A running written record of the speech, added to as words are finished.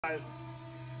All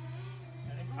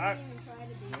right,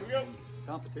 here we go.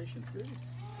 Competition's good.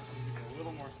 A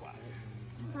little more slack.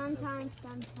 Sometimes.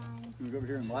 Can we go over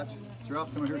here and watch?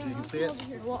 Drop, come over here so you can see it.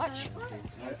 Watch.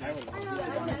 I would I'm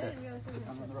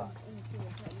on the rock.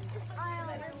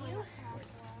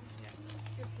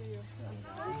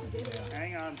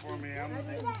 Hang on for me.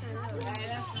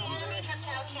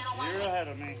 You're ahead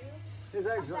of me. His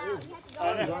eggs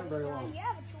aren't very long. You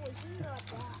have a choice. You like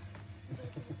that.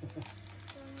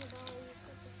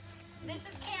 This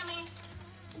is Cammy.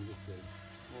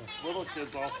 Well, it's little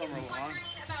kids all summer long.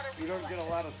 We don't get a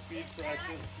lot of speed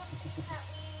practice. Still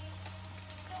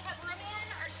have room in,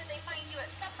 or should they find you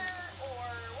at supper, or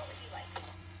what would you like?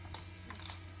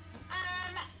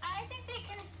 I think they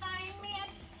can find me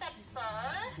at supper.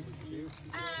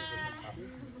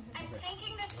 I'm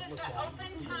thinking this is the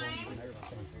open time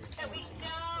that we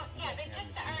don't. Yeah, they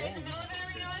just are in the middle of an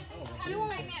arena lesson. Come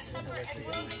find me at supper, and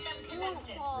we'll get them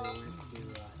connected.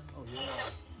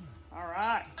 All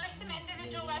right. Some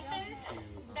individual lessons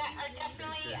that are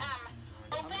definitely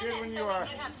open. I'm good when you so are. we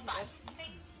can have fun.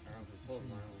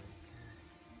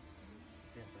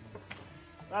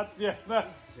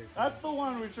 That's the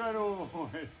one we try to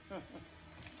avoid. Want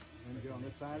to get on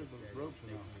this side of the ropes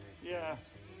or no? Yeah,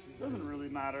 doesn't really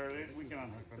matter. We can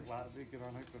unhook the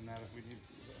net if we need to.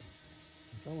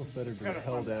 It's almost better to be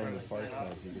held down on the far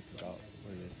side to get about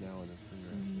where it is now in the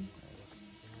swing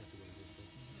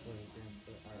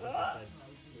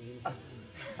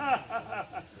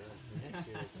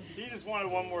He just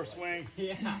wanted one more swing.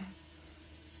 Yeah.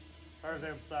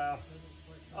 Tarzan style.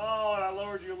 Oh, and I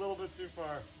lowered you a little bit too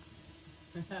far.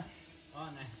 Oh,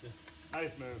 nice.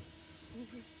 Nice move.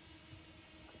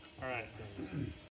 All right.